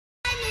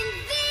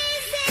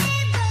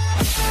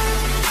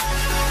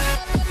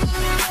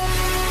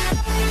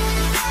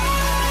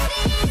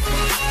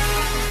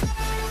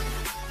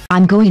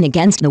I'm going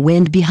against the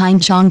wind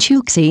behind Zhong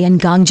Chuxi and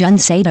Gong Jun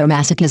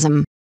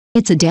Sadomasochism.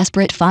 It's a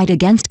desperate fight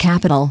against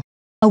capital.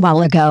 A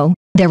while ago,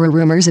 there were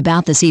rumors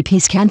about the CP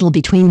scandal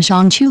between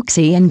Zhong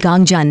Chuxi and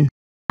Gong Jun.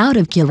 Out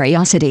of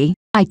curiosity,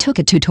 I took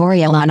a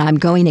tutorial on I'm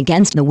going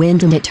against the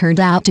wind and it turned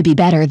out to be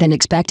better than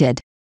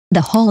expected.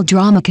 The whole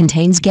drama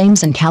contains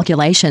games and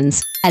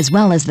calculations, as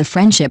well as the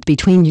friendship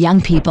between young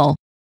people.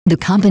 The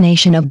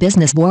combination of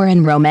business war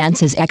and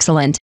romance is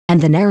excellent, and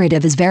the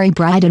narrative is very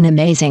bright and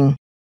amazing.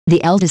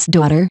 The eldest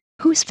daughter,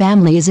 whose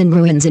family is in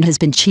ruins and has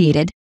been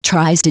cheated,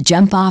 tries to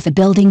jump off a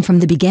building from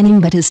the beginning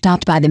but is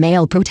stopped by the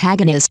male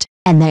protagonist,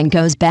 and then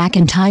goes back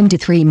in time to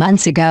 3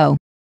 months ago.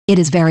 It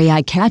is very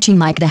eye-catching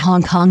like the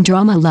Hong Kong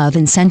drama Love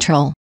and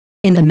Central.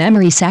 In the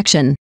memory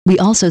section, we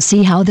also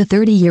see how the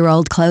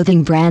 30-year-old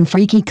clothing brand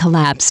Freaky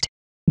collapsed.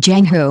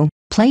 Zhang Hu,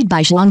 played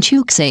by Zhong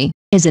Chuxi,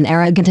 is an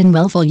arrogant and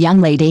willful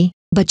young lady,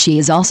 but she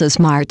is also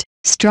smart,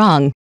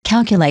 strong,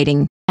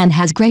 calculating, and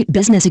has great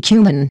business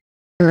acumen.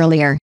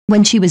 Earlier,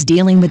 when she was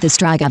dealing with the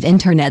strike of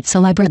internet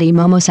celebrity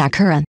Momo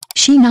Sakura,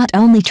 she not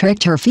only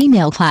tricked her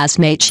female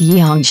classmate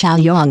Xiang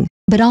Xiaoyong,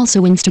 but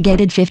also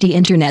instigated 50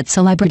 internet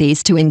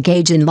celebrities to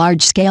engage in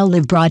large-scale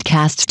live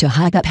broadcasts to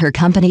hype up her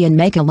company and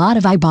make a lot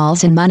of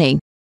eyeballs and money.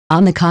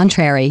 On the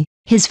contrary,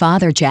 his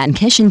father Jan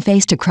Kishan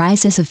faced a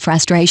crisis of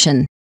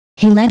frustration.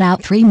 He let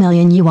out 3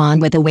 million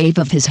yuan with a wave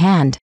of his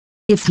hand.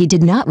 If he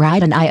did not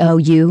write an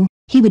IOU,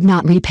 he would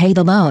not repay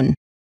the loan.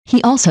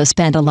 He also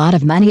spent a lot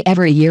of money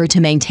every year to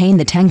maintain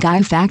the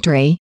Tengai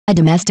factory, a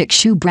domestic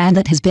shoe brand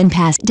that has been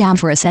passed down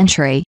for a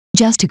century,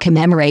 just to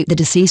commemorate the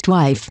deceased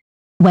wife.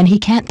 When he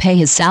can't pay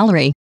his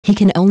salary, he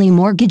can only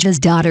mortgage his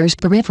daughter's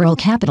peripheral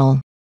capital.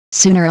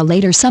 Sooner or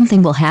later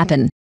something will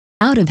happen.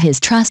 Out of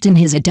his trust in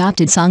his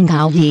adopted son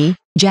Gao Yi,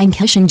 Zhang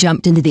Kishan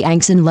jumped into the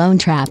Angxin loan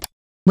trap.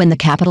 When the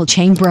capital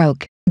chain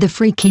broke, the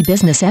freaky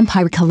business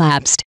empire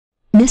collapsed.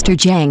 Mr.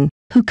 Zhang,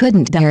 who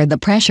couldn't bear the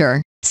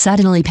pressure,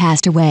 suddenly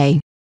passed away.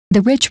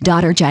 The rich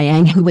daughter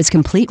Jiang Hu was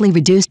completely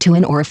reduced to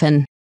an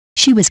orphan.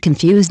 She was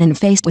confused and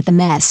faced with the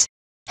mess.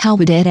 How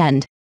would it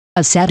end?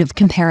 A set of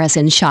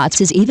comparison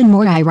shots is even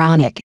more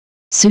ironic.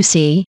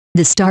 Susi,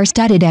 the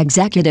star-studded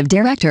executive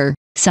director,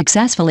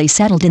 successfully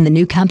settled in the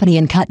new company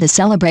and cut the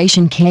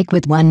celebration cake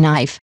with one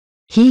knife.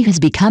 He has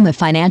become a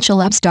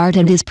financial upstart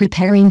and is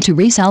preparing to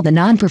resell the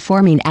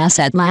non-performing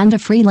asset land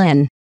of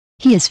Freelin.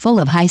 He is full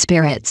of high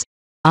spirits.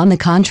 On the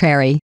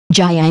contrary,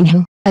 Jiang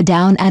Hu, a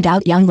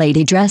down-and-out young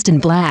lady dressed in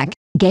black,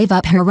 gave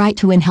up her right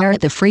to inherit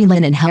the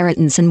Freelin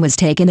inheritance and was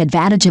taken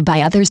advantage of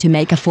by others to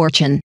make a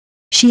fortune.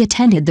 She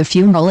attended the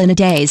funeral in a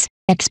daze,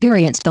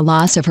 experienced the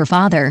loss of her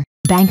father,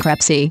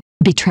 bankruptcy,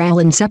 betrayal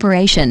and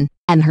separation,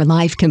 and her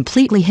life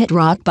completely hit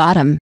rock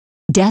bottom.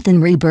 Death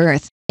and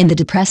rebirth, in the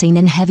depressing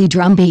and heavy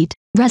drumbeat,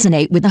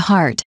 resonate with the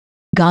heart.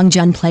 Gong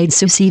Jun played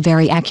Susi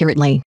very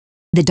accurately.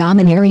 The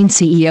domineering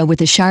CEO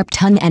with a sharp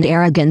tongue and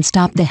arrogance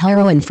stopped the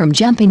heroine from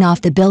jumping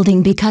off the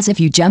building because if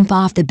you jump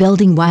off the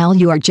building while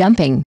you are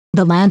jumping,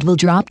 the land will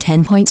drop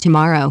 10 points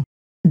tomorrow.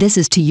 This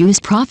is to use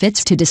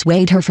profits to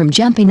dissuade her from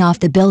jumping off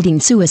the building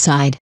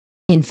suicide.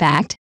 In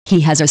fact, he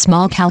has a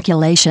small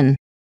calculation.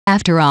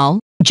 After all,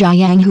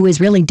 Jiang Hu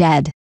is really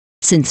dead.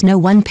 Since no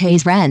one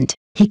pays rent,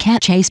 he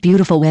can't chase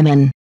beautiful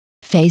women.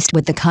 Faced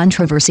with the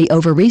controversy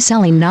over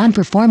reselling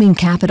non-performing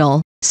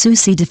capital,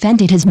 Susi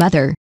defended his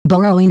mother.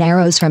 Borrowing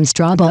arrows from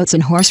straw boats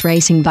and horse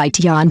racing by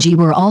Tianji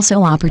were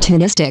also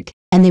opportunistic,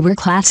 and they were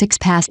classics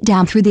passed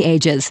down through the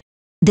ages.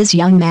 This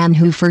young man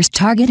who first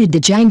targeted the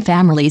Zhang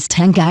family's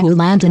Tenggao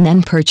land and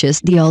then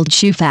purchased the old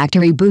shoe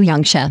factory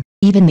Buyangsha,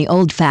 even the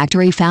old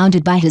factory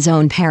founded by his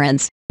own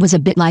parents, was a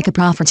bit like a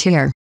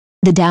profiteer.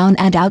 The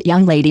down-and-out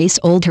young lady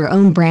sold her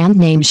own brand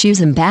name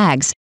shoes and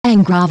bags,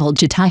 and groveled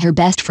to tie her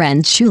best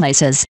friend's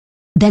shoelaces.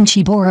 Then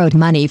she borrowed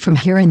money from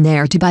here and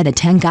there to buy the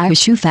Tenggao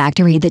shoe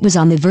factory that was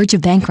on the verge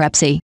of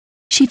bankruptcy.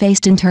 She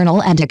faced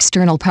internal and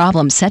external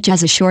problems such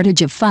as a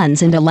shortage of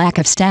funds and a lack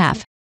of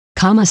staff.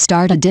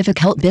 Start a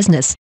difficult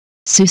business.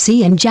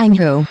 Susi and Jiang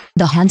Hu,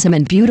 the handsome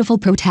and beautiful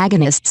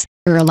protagonists,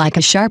 are like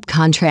a sharp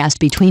contrast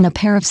between a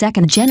pair of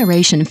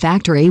second-generation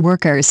factory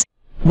workers.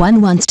 One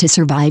wants to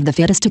survive the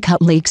fittest to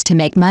cut leaks to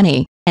make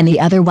money, and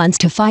the other wants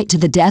to fight to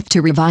the death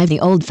to revive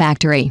the old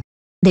factory.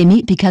 They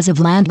meet because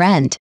of land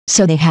rent,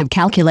 so they have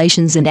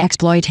calculations and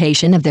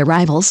exploitation of their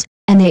rivals,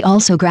 and they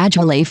also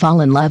gradually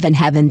fall in love and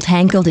have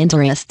entangled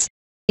interests.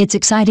 It's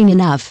exciting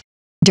enough.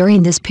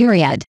 During this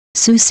period,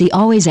 Susi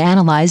always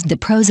analyzed the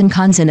pros and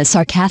cons in a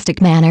sarcastic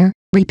manner,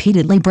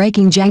 repeatedly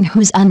breaking Zhang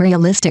Hu's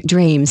unrealistic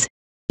dreams.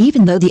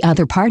 Even though the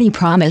other party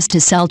promised to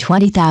sell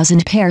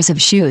 20,000 pairs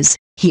of shoes,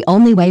 he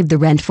only waived the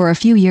rent for a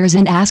few years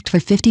and asked for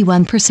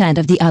 51%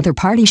 of the other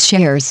party's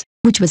shares,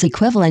 which was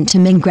equivalent to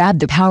Ming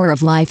grabbed the power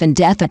of life and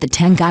death at the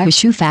Tenggao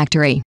shoe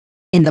factory.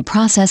 In the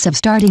process of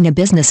starting a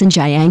business in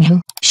Jiang Hu,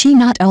 she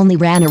not only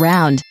ran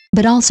around,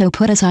 but also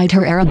put aside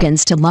her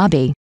arrogance to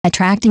lobby,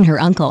 attracting her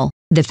uncle,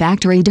 the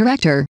factory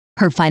director,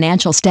 her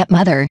financial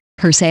stepmother,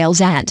 her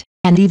sales aunt,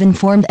 and even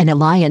formed an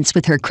alliance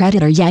with her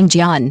creditor Yang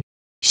Jian.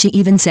 She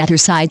even set her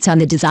sights on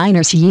the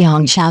designer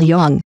Xiang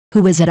Xiaoyong,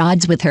 who was at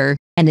odds with her,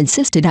 and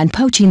insisted on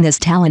poaching this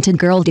talented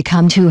girl to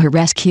come to her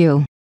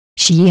rescue.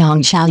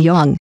 Xiang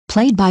Xiaoyong,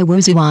 played by Wu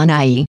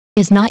Zuanai,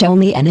 is not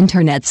only an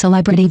internet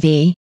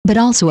celebrity but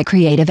also a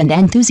creative and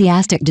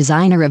enthusiastic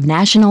designer of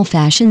national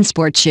fashion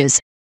sports shoes.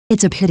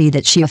 It's a pity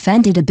that she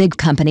offended a big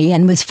company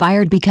and was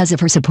fired because of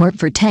her support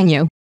for Tang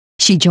Yu.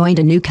 She joined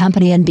a new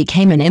company and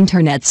became an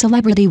internet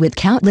celebrity with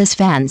countless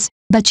fans,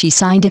 but she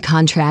signed a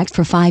contract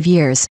for 5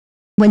 years.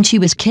 When she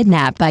was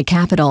kidnapped by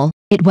Capital,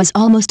 it was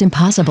almost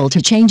impossible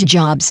to change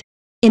jobs.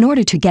 In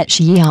order to get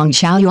Xiang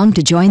Xiaoyong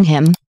to join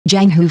him,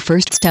 Zhang Hu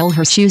first stole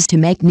her shoes to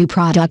make new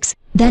products,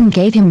 then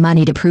gave him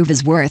money to prove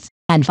his worth,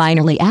 and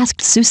finally asked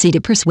Chuxi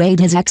to persuade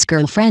his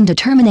ex-girlfriend to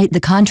terminate the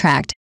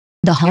contract.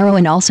 The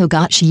heroine also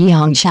got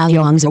Xiang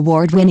Xiaoyong's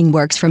award-winning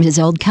works from his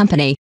old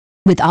company.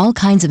 With all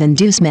kinds of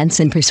inducements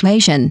and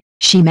persuasion,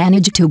 she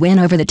managed to win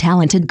over the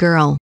talented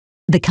girl.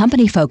 The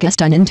company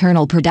focused on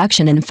internal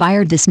production and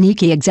fired the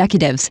sneaky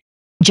executives.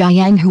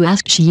 Jiang Hu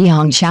asked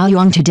Xiang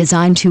Xiaoyong to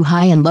design 2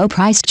 high and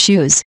low-priced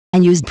shoes,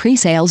 and used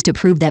pre-sales to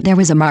prove that there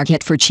was a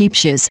market for cheap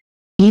shoes.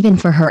 Even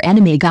for her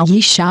enemy Gao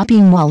Yi's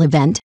shopping mall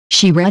event,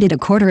 she rented a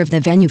quarter of the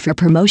venue for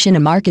promotion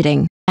and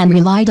marketing, and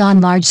relied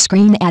on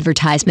large-screen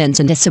advertisements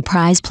and a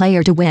surprise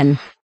player to win.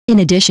 In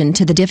addition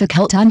to the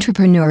difficult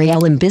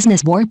entrepreneurial and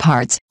business war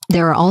parts,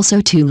 there are also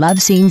 2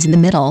 love scenes in the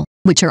middle,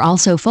 which are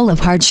also full of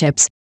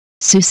hardships.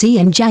 Chuxi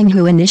and Zhang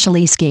Hu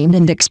initially schemed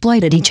and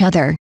exploited each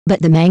other,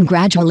 but the man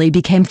gradually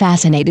became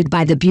fascinated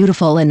by the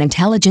beautiful and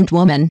intelligent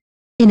woman.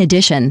 In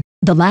addition,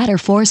 the latter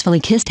forcefully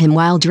kissed him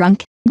while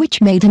drunk,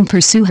 which made him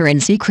pursue her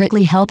and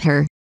secretly help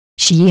her.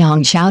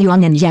 Xiang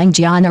Xiaoyong and Yang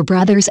Jian are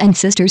brothers and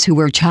sisters who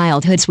were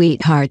childhood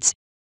sweethearts.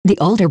 The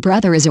older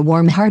brother is a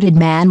warm-hearted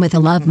man with a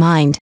love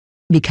mind.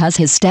 Because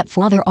his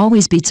stepfather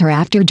always beats her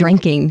after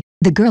drinking,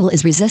 the girl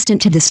is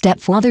resistant to the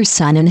stepfather's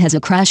son and has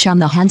a crush on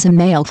the handsome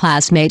male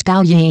classmate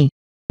Gao Yi.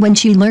 When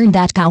she learned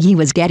that Gao Yi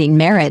was getting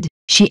married,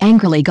 she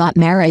angrily got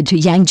married to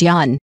Yang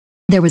Jian.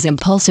 There was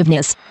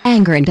impulsiveness,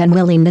 anger and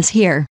unwillingness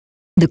here.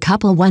 The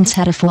couple once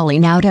had a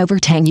falling out over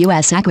Tang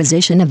Yu's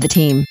acquisition of the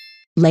team.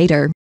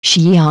 Later,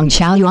 Xiang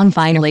Xiaoyong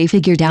finally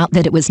figured out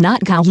that it was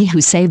not Gao Yi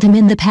who saved him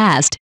in the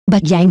past,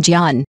 but Yang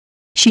Jian.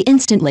 She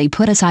instantly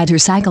put aside her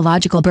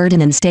psychological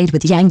burden and stayed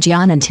with Yang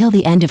Jian until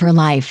the end of her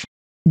life.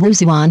 Wu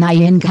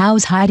Zuanai in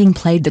Gao's hiding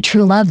played the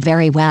true love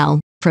very well,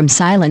 from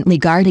silently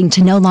guarding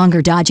to no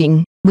longer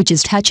dodging, which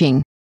is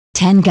touching.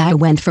 Tang Gao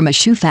went from a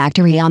shoe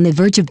factory on the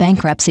verge of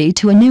bankruptcy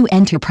to a new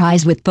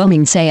enterprise with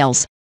booming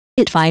sales.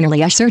 It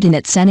finally ushered in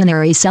its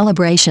centenary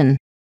celebration.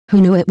 Who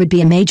knew it would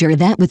be a major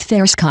event with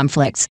fierce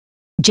conflicts?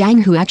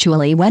 Zhang Hu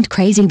actually went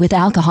crazy with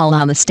alcohol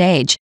on the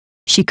stage.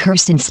 She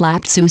cursed and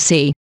slapped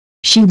Chuxi.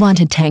 She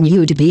wanted Tang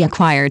Yu to be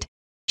acquired.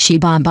 She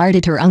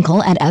bombarded her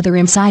uncle and other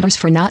insiders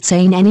for not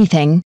saying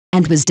anything,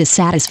 and was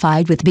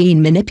dissatisfied with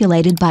being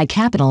manipulated by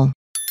Capital.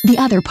 The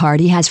other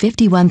party has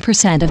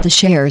 51% of the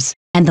shares,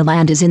 and the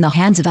land is in the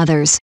hands of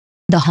others.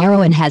 The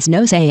heroine has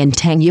no say in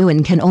Tang Yu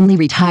and can only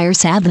retire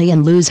sadly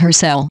and lose her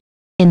soul.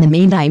 In the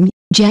meantime,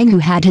 Zhang Hu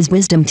had his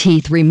wisdom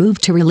teeth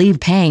removed to relieve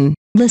pain,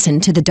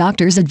 listened to the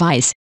doctor's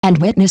advice, and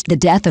witnessed the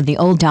death of the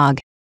old dog.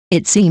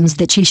 It seems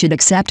that she should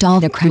accept all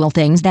the cruel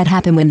things that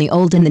happen when the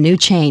old and the new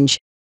change.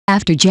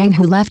 After Zhang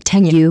Hu left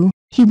Tang Yu,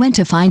 he went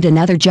to find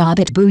another job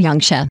at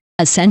Buyangsha,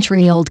 a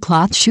century-old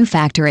cloth shoe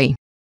factory.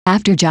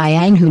 After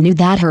Jiang Hu knew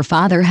that her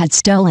father had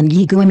stolen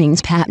Yi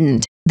Guiming's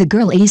patent, the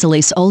girl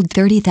easily sold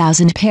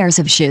 30,000 pairs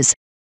of shoes.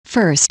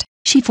 First,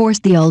 she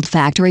forced the old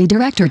factory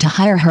director to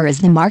hire her as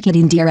the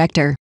marketing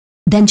director.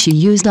 Then she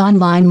used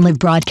online live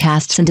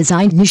broadcasts and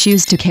designed new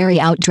shoes to carry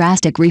out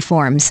drastic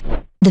reforms.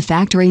 The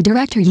factory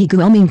director Yi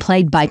Guiming,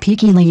 played by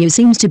Peiki Liu,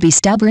 seems to be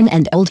stubborn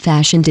and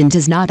old-fashioned and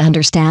does not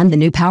understand the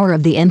new power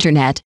of the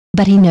internet,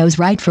 but he knows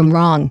right from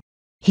wrong.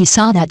 He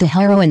saw that the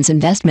heroine's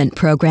investment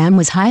program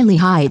was highly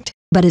hyped,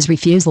 but his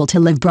refusal to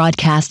live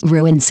broadcast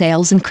ruined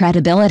sales and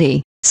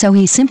credibility, so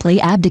he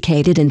simply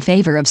abdicated in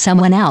favor of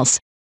someone else.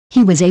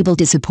 He was able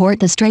to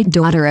support the straight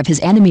daughter of his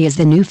enemy as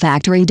the new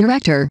factory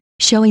director,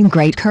 showing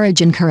great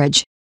courage and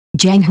courage.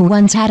 Zhang Hu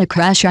once had a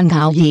crush on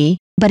Gao Yi,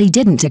 but he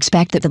didn't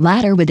expect that the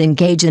latter would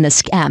engage in a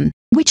scam,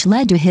 which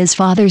led to his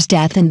father's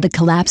death and the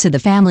collapse of the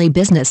family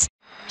business.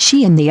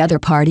 She and the other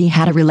party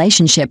had a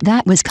relationship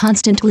that was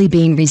constantly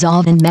being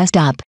resolved and messed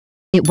up.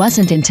 It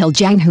wasn't until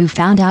Zhang Hu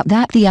found out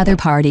that the other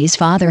party's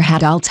father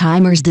had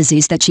Alzheimer's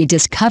disease that she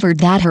discovered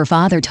that her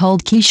father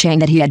told Qisheng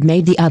that he had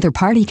made the other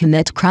party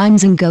commit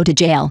crimes and go to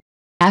jail.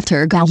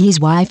 After Gao Yi's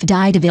wife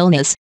died of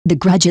illness, the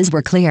grudges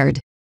were cleared.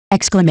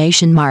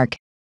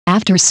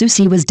 After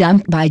Chuxi was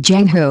dumped by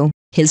Zhang Hu,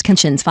 his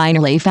conscience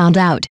finally found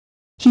out.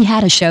 He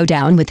had a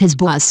showdown with his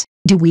boss,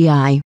 Du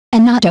Wei,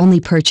 and not only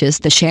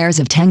purchased the shares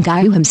of Tang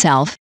Gao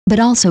himself, but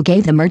also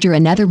gave the merger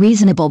another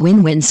reasonable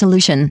win-win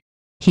solution.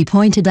 He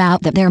pointed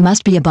out that there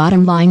must be a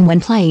bottom line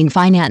when playing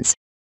finance.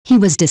 He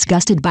was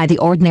disgusted by the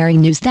ordinary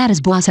news that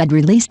his boss had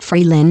released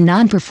free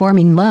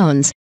non-performing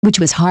loans, which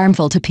was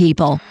harmful to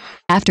people.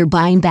 After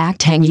buying back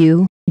Tang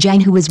Yu,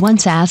 Zhang Hu was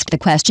once asked the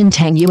question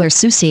Tang Yu or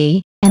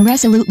Chuxi, and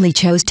resolutely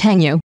chose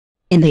Tang Yu.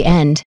 In the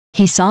end,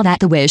 he saw that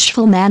the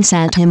wishful man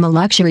sent him a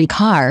luxury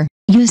car,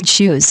 used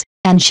shoes,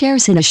 and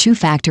shares in a shoe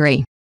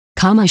factory.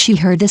 She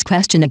heard this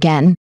question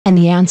again, and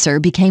the answer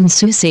became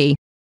Chuxi.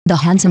 The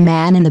handsome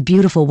man and the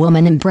beautiful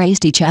woman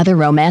embraced each other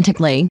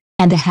romantically,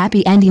 and the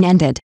happy ending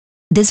ended.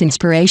 This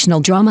inspirational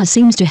drama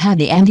seems to have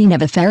the ending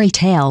of a fairy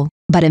tale,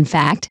 but in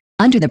fact,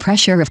 under the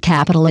pressure of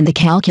capital and the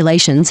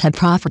calculations of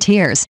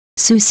profiteers,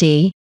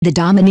 Chuxi, the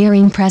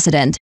domineering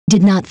president,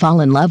 did not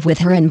fall in love with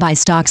her and buy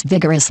stocks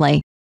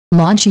vigorously.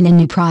 Launching a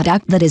new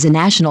product that is a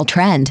national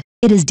trend,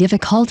 it is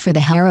difficult for the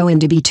heroine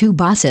to be two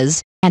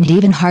bosses, and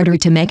even harder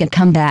to make a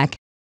comeback.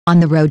 On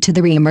the road to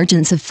the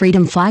re-emergence of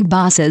freedom flag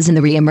bosses and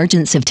the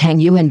re-emergence of Tang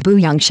Yu and Bu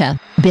Yongxia,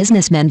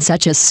 businessmen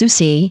such as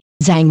Chuxi,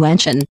 Zhang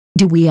Wenchen,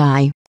 Du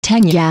Wei,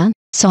 Tang Ya,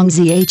 Song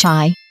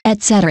Zhi,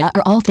 etc.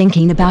 are all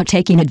thinking about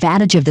taking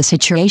advantage of the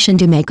situation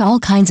to make all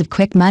kinds of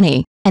quick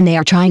money, and they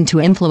are trying to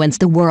influence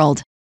the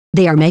world.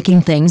 They are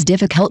making things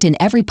difficult in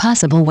every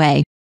possible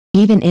way.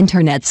 Even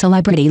internet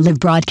celebrity live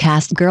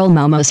broadcast girl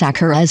Momo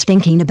Sakura is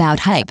thinking about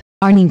hype,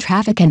 earning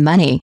traffic and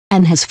money,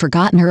 and has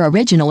forgotten her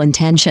original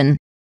intention.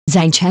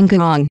 Zhang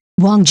Chenggong,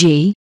 Wang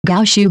Ji,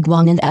 Gao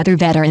Shuguang and other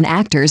veteran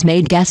actors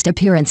made guest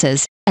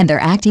appearances, and their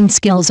acting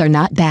skills are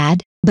not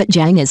bad, but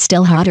Zhang is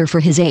still hotter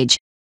for his age.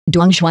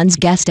 Dong Xuan's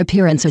guest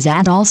appearances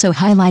ad also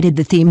highlighted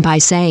the theme by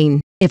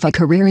saying, if a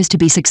career is to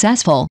be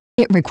successful,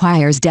 it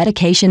requires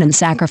dedication and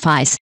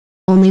sacrifice.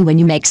 Only when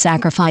you make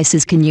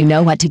sacrifices can you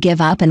know what to give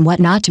up and what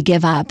not to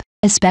give up,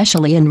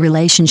 especially in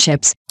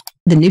relationships.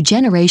 The new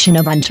generation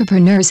of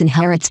entrepreneurs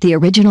inherits the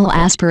original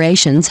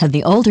aspirations of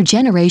the older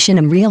generation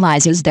and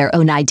realizes their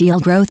own ideal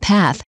growth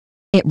path.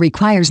 It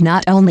requires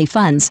not only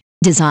funds,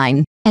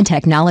 design, and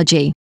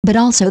technology, but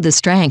also the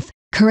strength,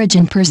 courage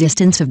and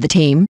persistence of the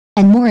team,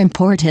 and more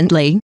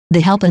importantly,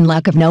 the help and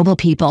luck of noble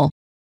people.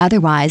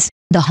 Otherwise,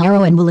 the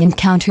heroine will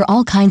encounter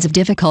all kinds of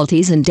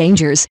difficulties and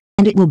dangers,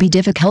 and it will be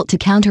difficult to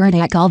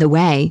counterattack all the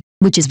way,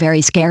 which is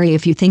very scary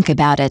if you think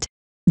about it.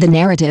 The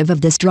narrative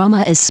of this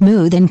drama is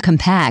smooth and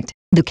compact,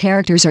 the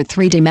characters are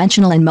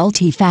three-dimensional and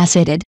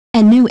multifaceted,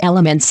 and new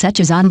elements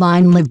such as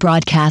online live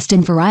broadcast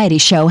and variety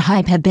show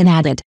hype have been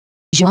added.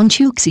 Zhong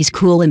Chuxi's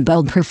cool and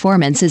bold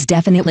performance is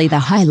definitely the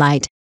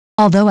highlight.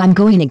 Although I'm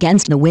Going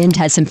Against the Wind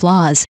has some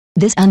flaws,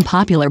 this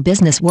unpopular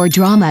business war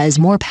drama is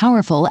more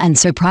powerful and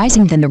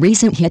surprising than the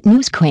recent hit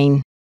News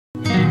Queen.